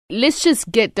let's just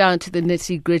get down to the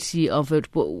nitty-gritty of it,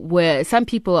 where some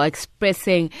people are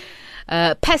expressing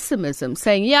pessimism,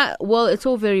 saying, yeah, well, it's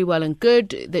all very well and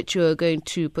good that you're going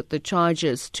to put the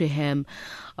charges to him,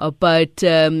 but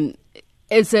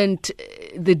isn't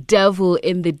the devil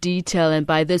in the detail? And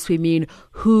by this we mean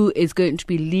who is going to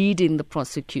be leading the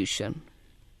prosecution?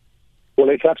 Well,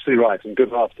 it's absolutely right, and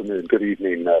good afternoon, good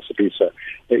evening, Sabisa.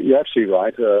 You're absolutely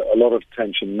right. A lot of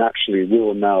attention naturally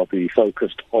will now be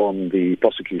focused on the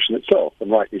prosecution itself,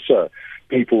 and rightly so.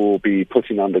 People will be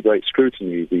putting under great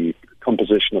scrutiny the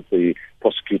composition of the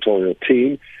prosecutorial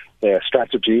team, their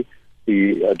strategy,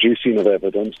 the juicing of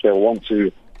evidence. They'll want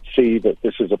to see that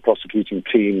this is a prosecuting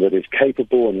team that is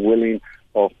capable and willing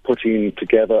of putting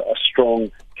together a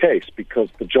strong case, because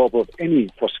the job of any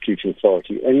prosecuting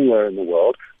authority anywhere in the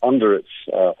world under its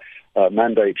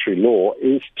mandatory law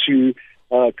is to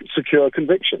secure a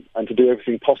conviction and to do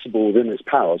everything possible within its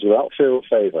powers without fear or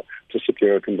favour to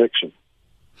secure a conviction.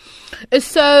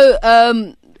 So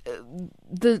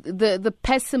the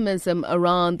pessimism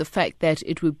around the fact that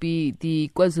it would be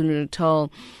the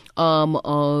KwaZulu-Natal arm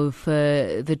of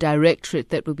the directorate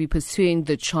that will be pursuing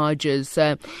the charges,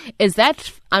 is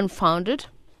that unfounded?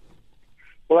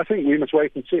 Well, I think we must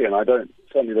wait and see, and I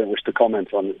certainly don't wish to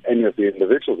comment on any of the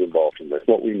individuals involved in this.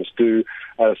 What we must do,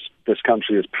 as this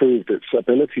country has proved its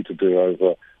ability to do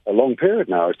over a long period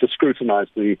now, is to scrutinise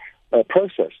the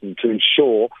process and to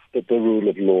ensure that the rule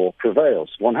of law prevails.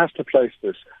 One has to place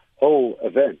this whole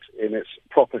event in its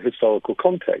proper historical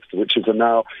context, which is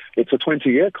it's a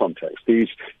 20-year context. These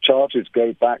charges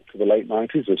go back to the late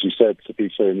 90s, as you said,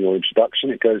 Sabisa, in your introduction.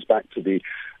 It goes back to the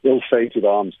ill-fated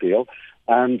arms deal.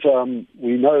 And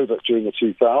we know that during the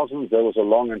 2000s, there was a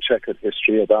long and checkered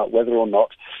history about whether or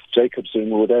not Jacob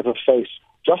Zuma would ever face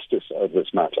justice over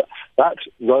this matter. That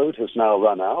road has now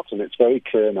run out, and it's very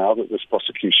clear now that this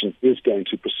prosecution is going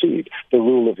to proceed. The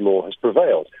rule of law has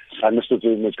prevailed, and Mr.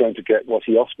 Zuma is going to get what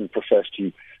he often professed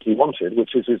he wanted,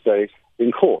 which is his day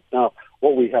in court. Now,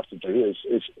 what we have to do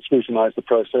is scrutinise the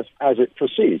process as it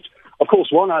proceeds. Of course,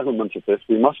 one element of this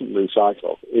we mustn't lose sight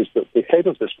of is that the head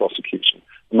of this prosecution,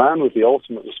 the man with the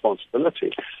ultimate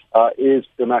responsibility, is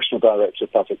the National Director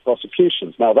of Public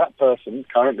Prosecutions. Now, that person,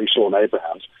 currently Sean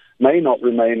Abrahams, may not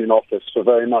remain in office for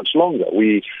very much longer.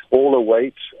 We all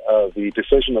await the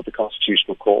decision of the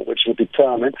Constitutional Court, which will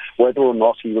determine whether or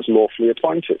not he was lawfully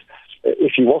appointed.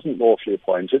 If he wasn't lawfully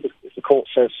appointed, if the court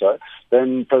says so,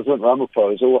 then President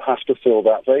Ramaphosa will have to fill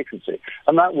that vacancy.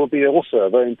 And that will be also a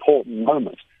very important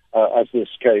moment as this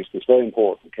very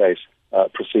important case,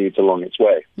 proceeds along its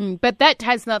way. But that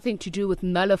has nothing to do with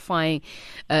nullifying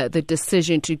the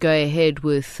decision to go ahead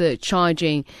with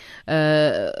charging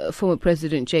former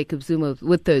President Jacob Zuma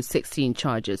with those 16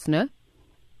 charges, no?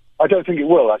 I don't think it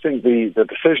will. I think the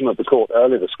decision of the court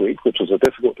earlier this week, which was a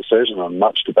difficult decision, a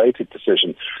much debated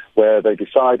decision, where they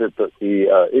decided that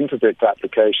the interdict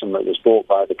application that was brought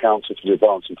by the Council for the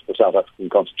Advancement of the South African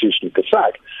Constitution,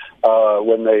 COSAC,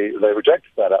 when they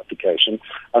rejected that application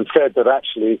and said that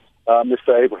actually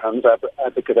Mr. Abrahams,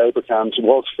 Advocate Abrahams,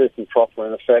 was fit and proper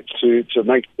in effect to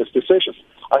make this decision.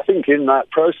 I think in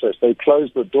that process they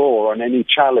closed the door on any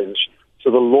challenge to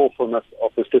the lawfulness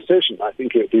of this decision. I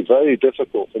think it would be very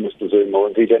difficult for Mr. Zuma, or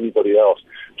indeed anybody else,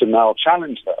 to now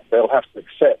challenge that. They'll have to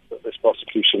accept that this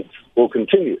prosecution will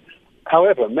continue.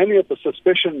 However, many of the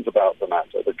suspicions about the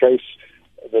matter,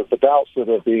 the doubts that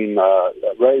have been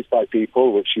raised by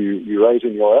people, which you raised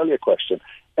in your earlier question,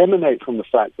 emanate from the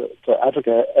fact that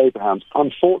Advocate Abrahams,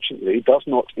 unfortunately, does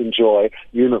not enjoy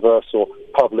universal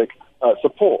public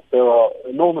support. There are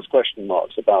enormous question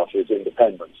marks about his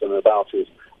independence and about his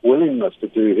willingness to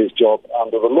do his job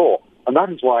under the law. And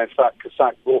that is why, in fact,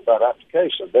 COSAC brought that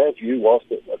application. Their view was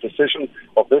that a decision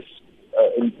of this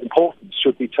importance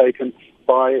should be taken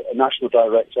by a national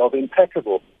director of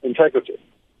impeccable integrity.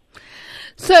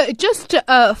 So just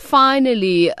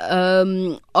finally,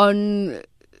 on,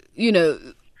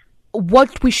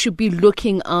 what we should be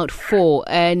looking out for,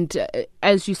 and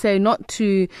as you say, not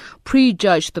to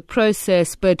prejudge the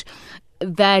process, but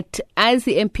that as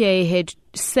the NPA head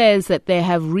says that they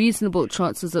have reasonable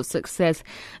chances of success,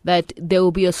 that there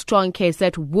will be a strong case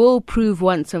that will prove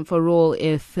once and for all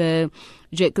if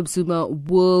Jacob Zuma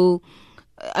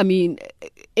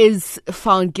is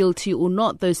found guilty or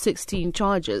not, those 16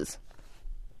 charges.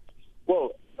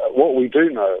 Well, what we do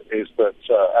know is that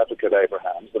Advocate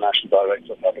Abrahams, the National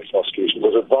Director of Public Prosecution,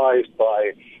 was advised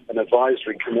by an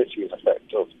advisory committee, in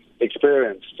effect, of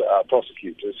experienced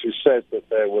prosecutors who said that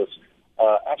there was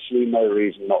absolutely no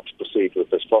reason not to proceed with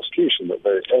this prosecution, that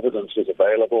the evidence was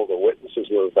available, the witnesses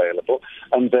were available,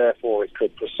 and therefore it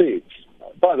could proceed.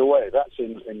 By the way, that's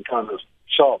in kind of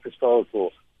sharp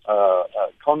historical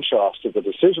contrast to the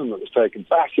decision that was taken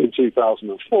back in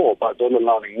 2004 by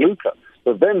Bulelani Ngcuka,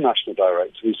 the then national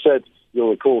director, who said, you'll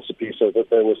recall, Sipiso, that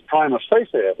there was prima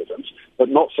facie evidence, but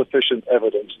not sufficient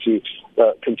evidence to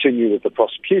continue with the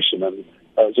prosecution. And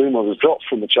Zuma was dropped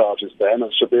from the charges then,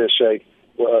 and Schabir Shaik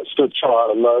stood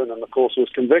trial alone and, of course, was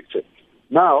convicted.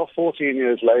 Now, 14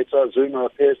 years later, Zuma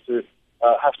appears to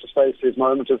have to face his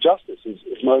moment of justice,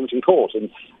 his moment in court.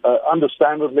 And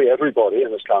understandably, everybody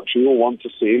in this country will want to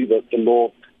see that the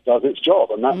law does its job.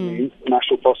 And that means the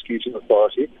National Prosecuting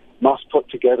Authority must put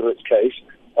together its case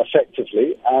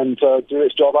effectively and do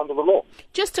its job under the law.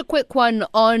 Just a quick one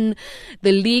on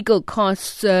the legal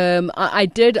costs. I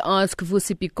did ask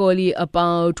Vusi Pikoli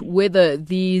about whether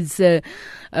these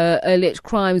alleged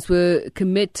crimes were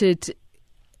committed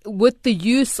with the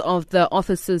use of the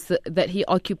offices that he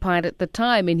occupied at the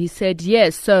time, and he said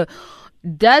yes. So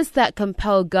does that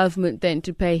compel government then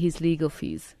to pay his legal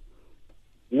fees?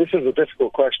 This is a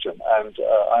difficult question, and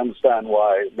I understand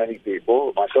why many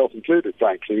people, myself included,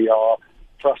 frankly, are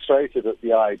frustrated at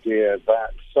the idea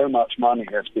that so much money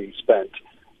has been spent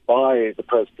by the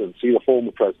presidency, the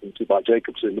former presidency, by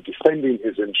Jacob Zuma, defending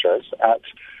his interests at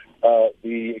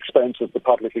the expense of the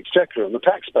public exchequer and the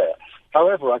taxpayer.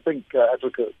 However, I think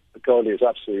Advocate Pikoli is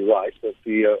absolutely right that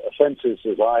the offences,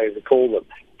 as I recall them,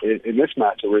 in this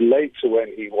matter, relate to when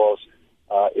he was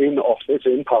in office,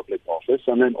 in public office,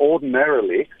 and then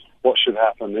ordinarily what should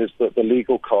happen is that the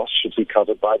legal costs should be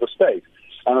covered by the state.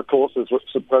 And of course, as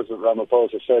President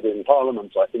Ramaphosa said in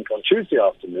Parliament, I think on Tuesday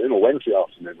afternoon, or Wednesday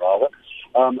afternoon rather,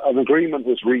 an agreement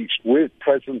was reached with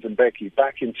President Mbeki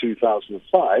back in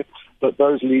 2005 that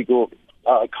those legal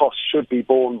costs should be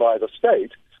borne by the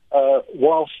state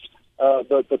whilst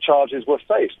the charges were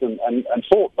faced and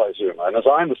fought by Zuma. And as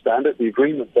I understand it, the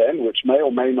agreement then, which may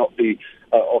or may not be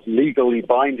of legally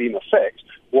binding effect,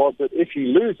 was that if he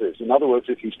loses, in other words,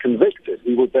 if he's convicted,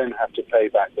 he would then have to pay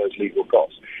back those legal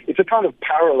costs. It's a kind of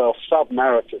parallel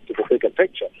sub-narrative to the bigger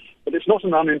picture, but it's not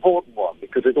an unimportant one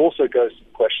because it also goes to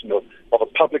the question of a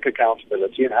public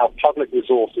accountability and how public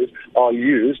resources are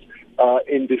used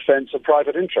in defense of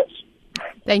private interests.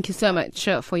 Thank you so much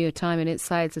for your time and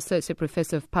insights. Associate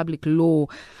Professor of Public Law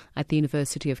at the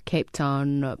University of Cape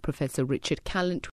Town, Professor Richard Callant.